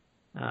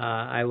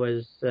 I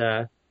was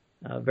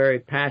very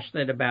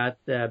passionate about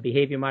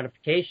behavior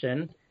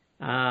modification.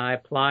 I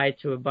applied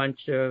to a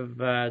bunch of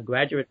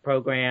graduate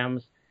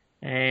programs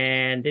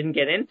and didn't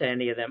get into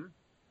any of them.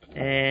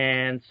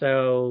 And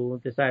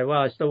so decided,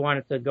 well, I still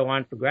wanted to go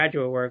on for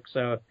graduate work.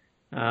 So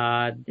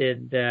I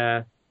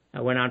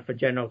went on for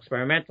general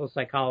experimental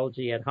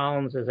psychology at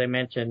Hollins, as I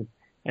mentioned,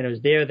 and it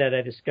was there that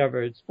I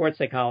discovered sports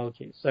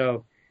psychology.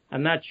 So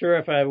I'm not sure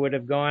if I would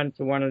have gone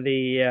to one of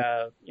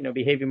the,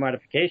 behavior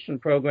modification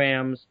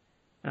programs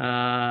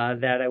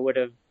that I would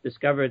have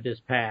discovered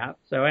this path.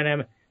 So, and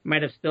I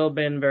might have still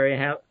been very,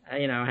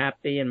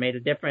 happy and made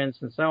a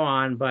difference and so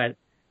on. But,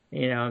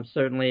 I'm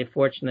certainly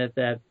fortunate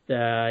that,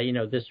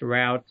 this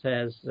route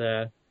has,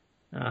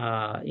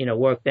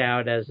 worked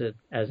out as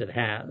it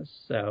has.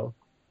 So,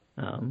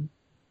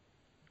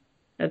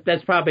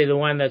 that's probably the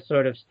one that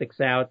sort of sticks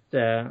out,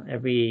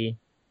 every,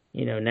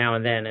 now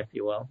and then, if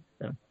you will.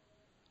 So.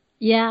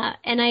 Yeah,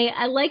 and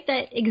I like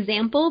that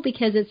example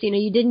because it's,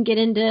 you didn't get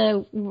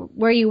into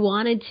where you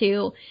wanted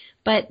to,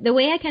 but the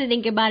way I kind of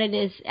think about it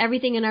is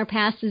everything in our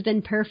past has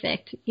been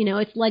perfect.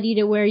 It's led you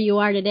to where you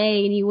are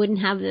today, and you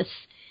wouldn't have this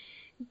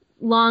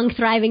long,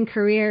 thriving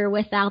career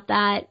without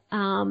that,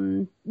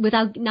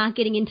 without not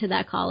getting into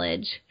that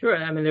college. Sure.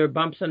 I mean, there are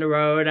bumps in the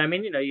road. I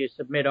mean, you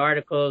submit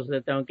articles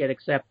that don't get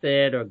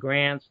accepted or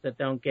grants that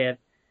don't get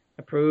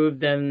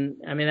approved, and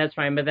I mean that's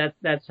fine. But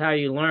that's how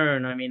you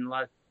learn. I mean,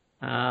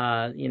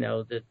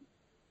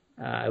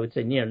 I would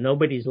say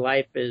nobody's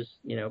life is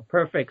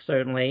perfect,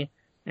 certainly,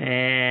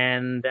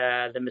 and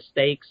the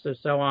mistakes or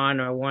so on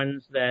are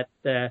ones that,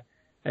 as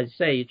I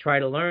say, you try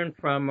to learn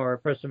from, or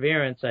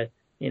perseverance. I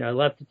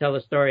love to tell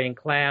a story in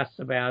class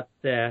about,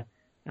 I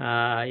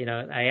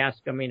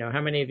ask them,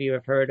 how many of you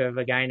have heard of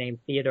a guy named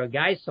Theodore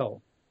Geisel?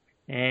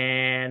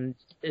 And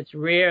it's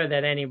rare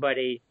that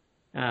anybody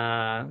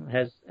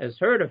has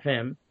heard of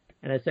him.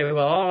 And I say,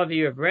 well, all of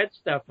you have read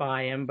stuff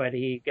by him, but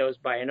he goes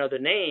by another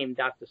name,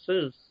 Dr.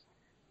 Seuss.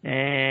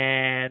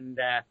 And,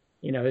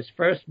 his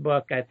first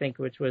book, I think,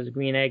 which was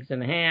Green Eggs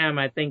and Ham,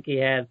 I think he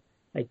had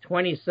like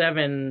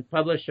 27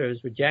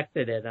 publishers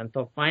rejected it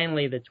until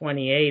finally the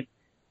 28th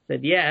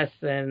said yes,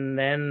 and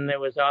then it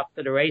was off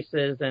to the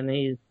races, and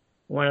he's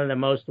one of the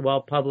most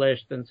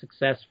well-published and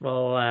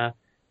successful,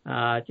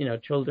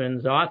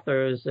 children's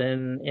authors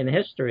in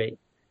history.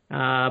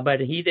 But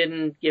he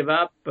didn't give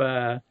up.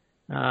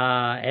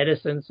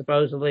 Edison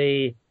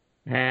supposedly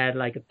had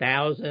like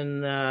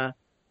 1,000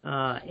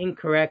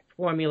 incorrect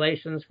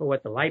formulations for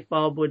what the light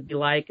bulb would be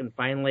like, and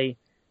finally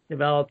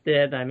developed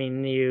it. I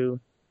mean, you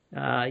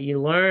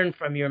learn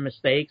from your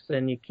mistakes,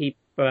 and you keep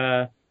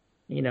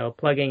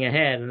plugging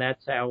ahead, and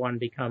that's how one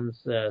becomes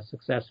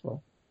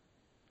successful.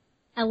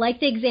 I like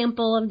the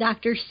example of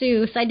Dr.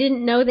 Seuss. I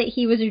didn't know that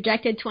he was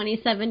rejected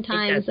 27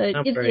 times. So it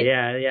gives you,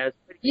 it's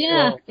pretty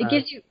cool, it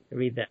gives you to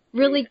read that.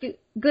 Really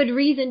good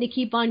reason to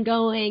keep on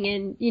going,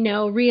 and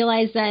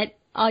realize that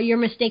all your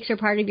mistakes are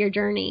part of your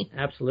journey.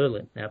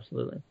 Absolutely.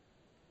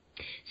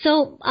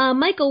 So,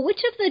 Michael,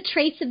 which of the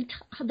traits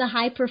of the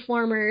high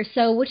performers,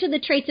 which of the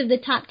traits of the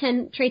top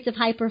 10 traits of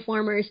high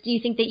performers do you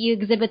think that you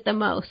exhibit the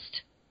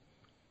most?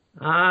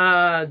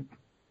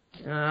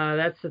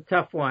 That's a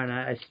tough one.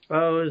 I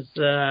suppose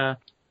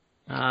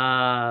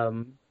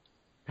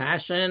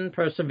passion,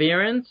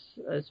 perseverance,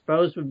 I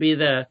suppose would be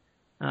the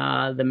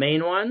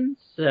main ones.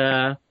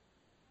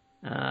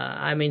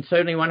 I mean,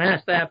 certainly one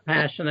has to have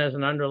passion as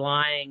an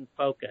underlying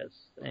focus,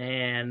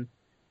 and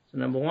so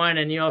number one,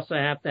 and you also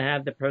have to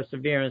have the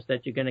perseverance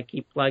that you're going to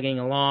keep plugging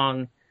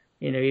along,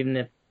 even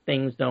if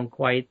things don't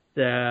quite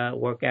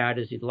work out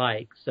as you'd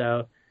like.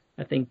 So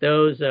I think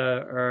those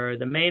are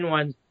the main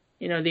ones.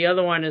 The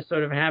other one is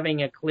sort of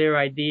having a clear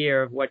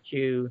idea of what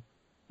you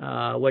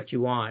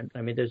want.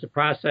 I mean, there's a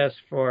process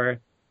for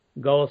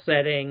goal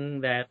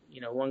setting that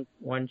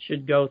one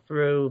should go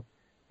through.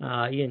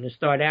 You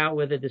start out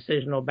with a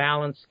decisional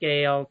balance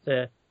scale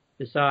to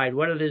decide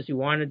what it is you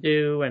want to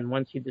do, and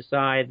once you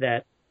decide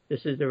that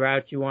this is the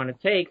route you want to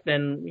take,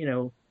 then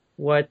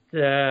what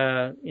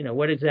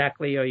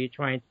exactly are you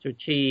trying to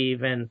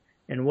achieve, and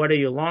what are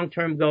your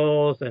long-term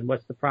goals, and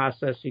what's the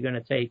process you're going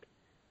to take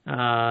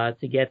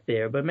to get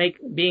there. But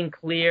being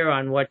clear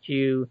on what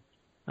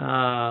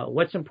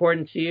what's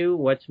important to you,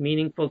 what's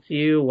meaningful to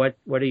you, what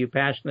are you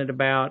passionate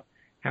about,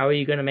 how are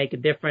you going to make a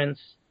difference.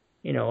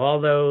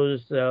 All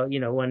those,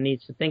 one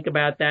needs to think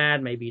about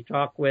that. Maybe you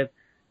talk with,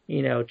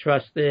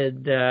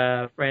 trusted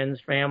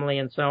friends, family,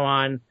 and so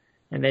on.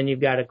 And then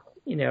you've got a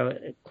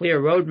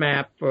clear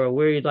roadmap for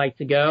where you'd like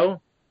to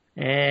go.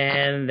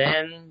 And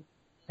then,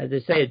 as they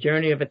say, a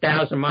journey of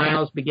 1,000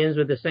 miles begins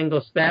with a single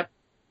step.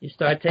 You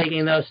start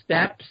taking those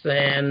steps,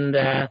 and,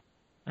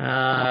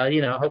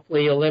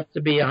 hopefully you'll live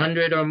to be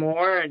 100 or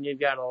more, and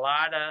you've got a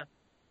lot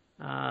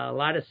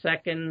of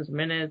seconds,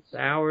 minutes,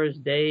 hours,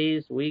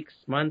 days, weeks,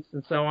 months,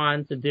 and so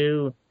on to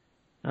do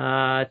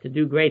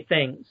great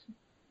things.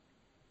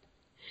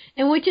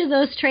 And which of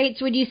those traits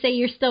would you say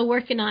you're still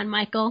working on,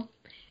 Michael?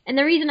 And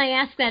the reason I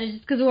ask that is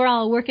just because we're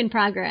all a work in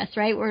progress,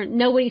 right?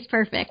 Nobody's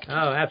perfect.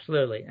 Oh,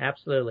 absolutely.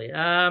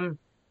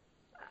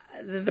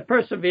 The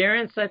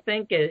perseverance, I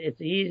think,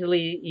 it's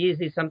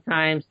easy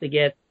sometimes to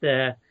get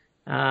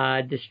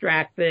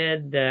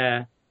distracted.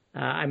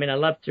 I mean, I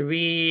love to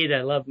read.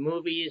 I love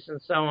movies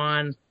and so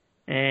on.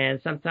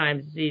 And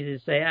sometimes it's easy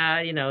to say,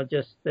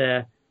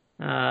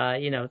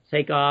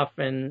 take off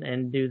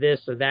and do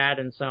this or that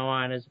and so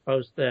on, as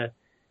opposed to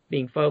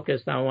being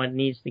focused on what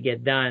needs to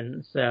get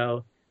done.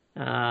 So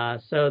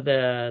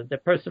the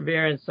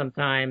perseverance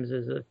sometimes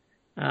is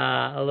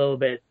a little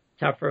bit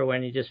tougher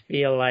when you just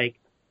feel like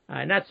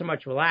not so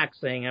much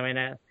relaxing. I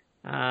mean,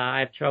 I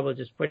have trouble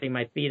just putting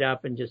my feet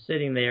up and just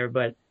sitting there,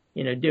 but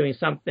doing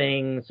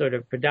something sort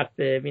of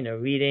productive,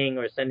 reading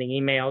or sending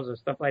emails or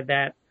stuff like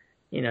that,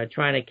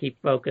 trying to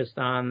keep focused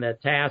on the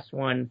task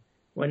one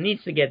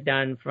needs to get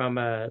done from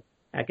a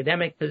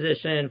academic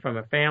position, from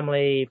a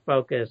family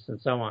focus, and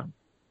so on.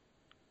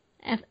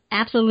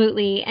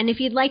 Absolutely. And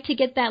if you'd like to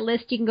get that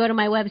list, you can go to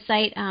my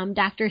website,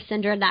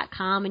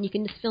 drsindra.com, and you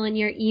can just fill in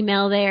your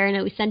email there, and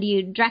it will send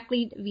you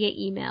directly via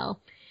email.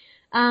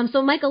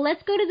 So, Michael,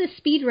 let's go to the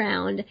speed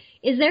round.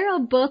 Is there a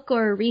book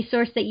or a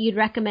resource that you'd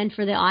recommend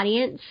for the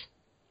audience?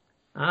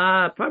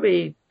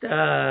 Probably,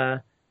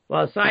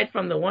 Well, aside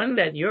from the one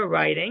that you're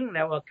writing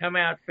that will come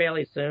out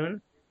fairly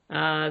soon,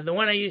 the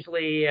one I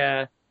usually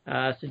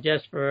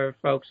suggest for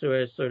folks who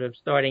are sort of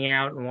starting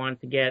out and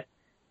want to get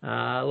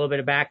a little bit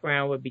of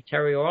background would be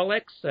Terry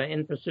Orlick's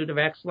In Pursuit of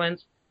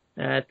Excellence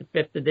at the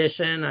 5th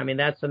edition. I mean,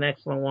 that's an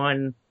excellent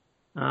one.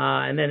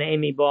 And then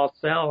Amy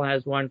Baltzell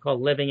has one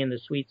called Living in the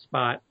Sweet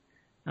Spot.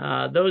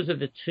 Those are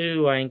the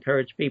two I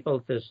encourage people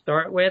to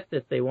start with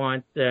if they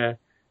want a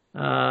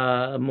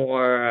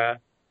more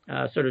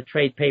sort of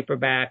trade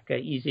paperback,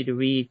 easy to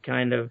read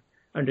kind of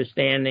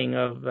understanding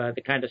of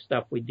the kind of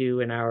stuff we do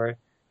in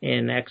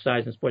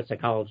exercise and sports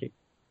psychology.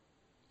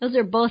 Those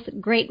are both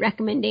great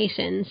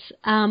recommendations.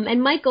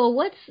 And Michael,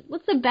 what's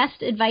the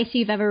best advice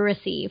you've ever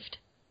received?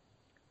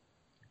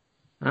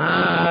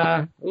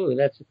 That's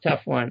a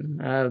tough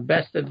one.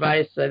 Best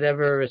advice I've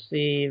ever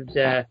received,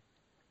 I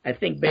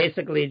think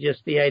basically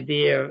just the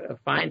idea of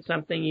find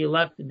something you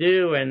love to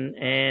do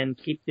and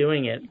keep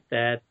doing it.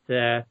 That,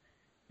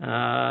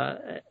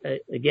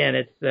 again,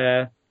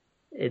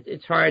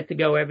 it's hard to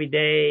go every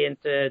day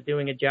into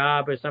doing a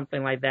job or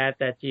something like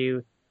that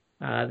you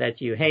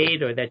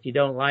hate or that you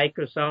don't like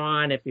or so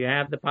on. If you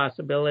have the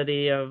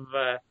possibility of,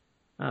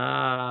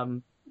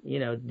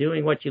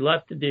 doing what you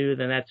love to do,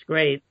 then that's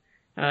great.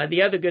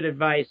 The other good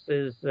advice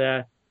is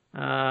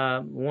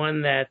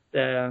one that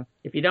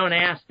if you don't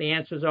ask, the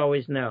answer is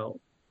always no.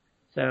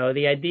 So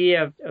the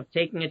idea of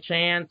taking a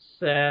chance,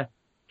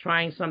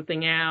 trying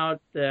something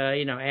out,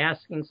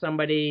 asking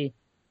somebody,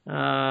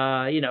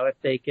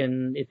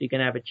 if you can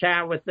have a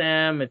chat with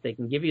them, if they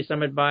can give you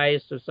some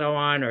advice or so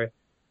on, or if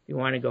you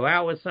want to go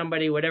out with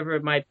somebody, whatever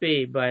it might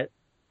be. But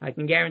I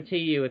can guarantee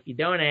you, if you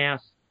don't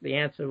ask, the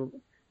answer,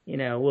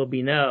 will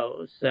be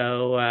no.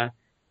 So,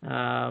 there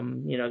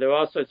are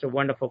all sorts of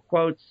wonderful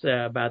quotes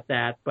about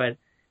that, but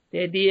the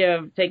idea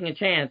of taking a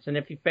chance, and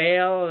if you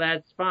fail,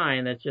 that's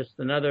fine. That's just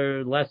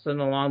another lesson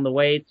along the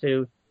way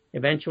to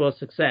eventual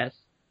success.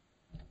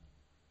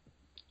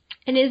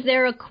 And is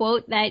there a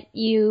quote that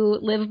you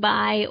live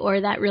by or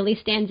that really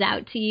stands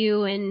out to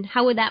you, and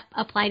how would that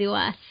apply to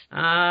us?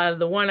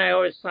 The one I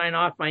always sign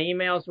off my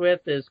emails with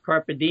is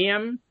Carpe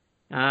Diem,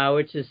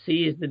 which is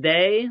seize the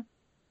day.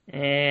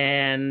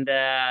 And,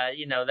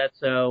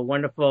 that's a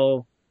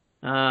wonderful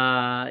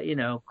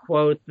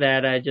quote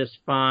that I just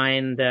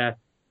find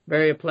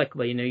very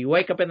applicable. You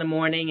wake up in the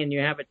morning and you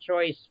have a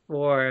choice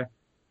for,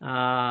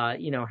 how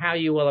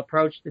you will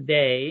approach the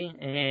day.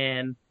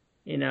 And,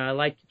 I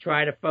like to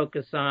try to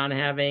focus on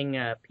having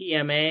a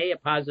PMA, a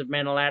positive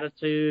mental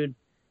attitude,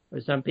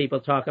 or some people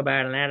talk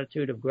about an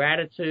attitude of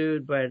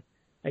gratitude. But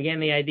again,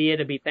 the idea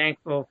to be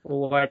thankful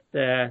for what,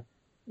 I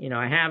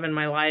have in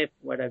my life,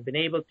 what I've been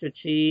able to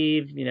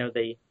achieve,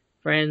 the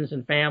friends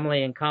and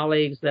family and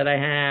colleagues that I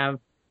have.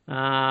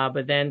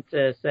 But then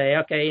to say,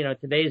 okay,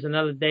 today's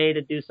another day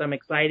to do some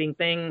exciting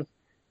things,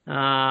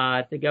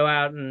 to go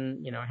out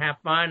and, have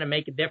fun and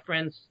make a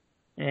difference.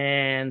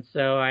 And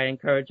so I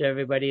encourage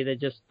everybody to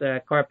just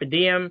carpe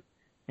diem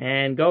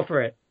and go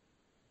for it.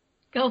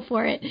 Go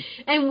for it.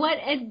 And what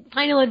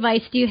final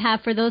advice do you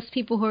have for those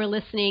people who are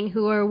listening,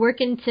 who are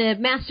working to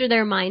master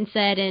their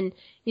mindset and,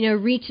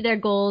 reach their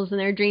goals and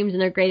their dreams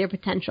and their greater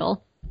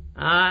potential?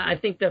 I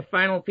think the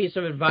final piece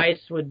of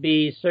advice would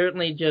be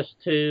certainly just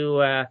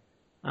to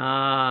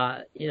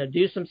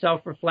do some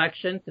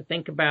self-reflection, to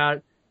think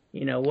about,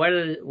 what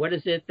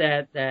is it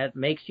that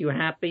makes you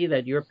happy,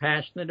 that you're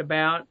passionate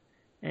about,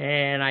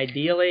 and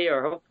ideally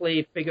or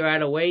hopefully figure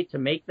out a way to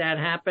make that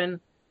happen.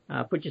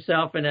 Put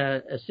yourself in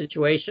a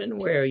situation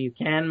where you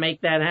can make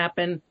that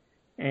happen.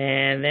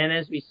 And then,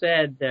 as we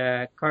said,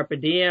 carpe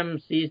diem,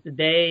 seize the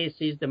day,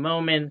 seize the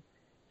moment,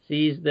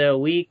 seize the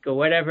week or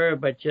whatever,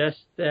 but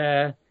just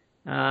go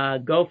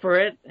for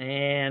it,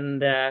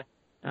 and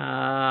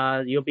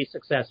you'll be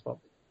successful.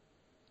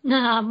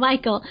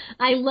 Michael,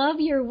 I love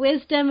your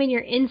wisdom and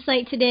your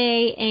insight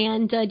today,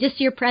 and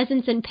just your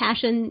presence and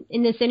passion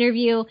in this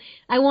interview.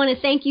 I want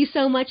to thank you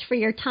so much for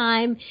your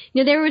time.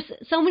 There was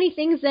so many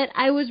things that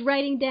I was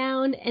writing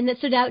down and that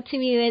stood out to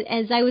me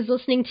as I was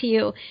listening to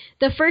you.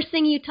 The first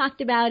thing you talked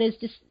about is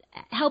just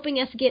helping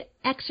us get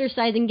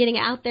exercise and getting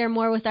out there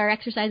more with our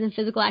exercise and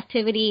physical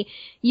activity.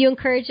 You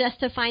encouraged us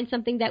to find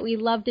something that we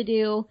love to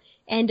do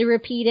and to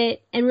repeat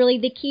it. And really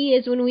the key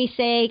is when we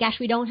say, gosh,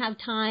 we don't have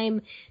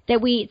time,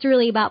 it's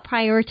really about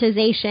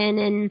prioritization.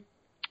 And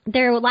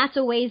there are lots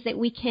of ways that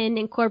we can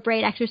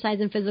incorporate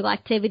exercise and physical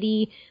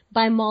activity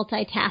by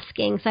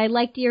multitasking. So I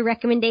liked your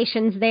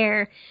recommendations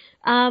there.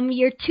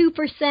 Your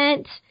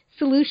 2%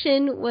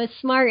 solution was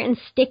smart and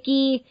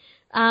sticky,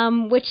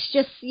 which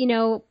just,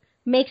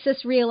 makes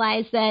us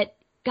realize that,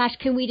 gosh,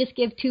 can we just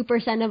give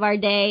 2% of our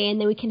day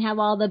and then we can have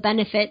all the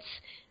benefits,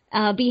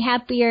 be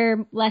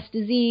happier, less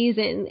disease,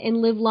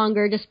 and live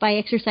longer just by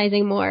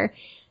exercising more.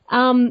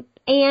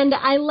 And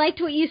I liked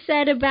what you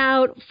said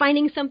about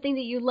finding something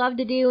that you love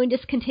to do and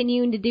just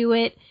continuing to do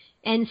it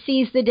and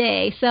seize the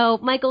day. So,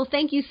 Michael,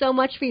 thank you so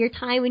much for your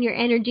time and your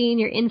energy and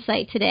your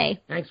insight today.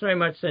 Thanks very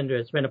much, Cindra.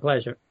 It's been a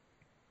pleasure.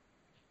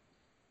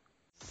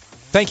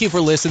 Thank you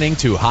for listening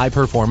to High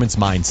Performance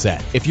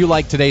Mindset. If you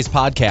like today's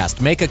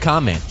podcast, make a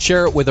comment,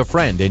 share it with a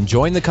friend, and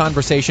join the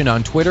conversation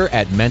on Twitter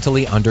at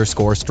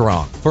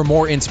mentally_strong. For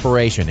more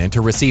inspiration and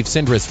to receive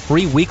Cindra's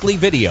free weekly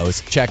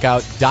videos, check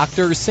out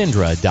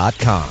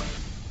drsindra.com.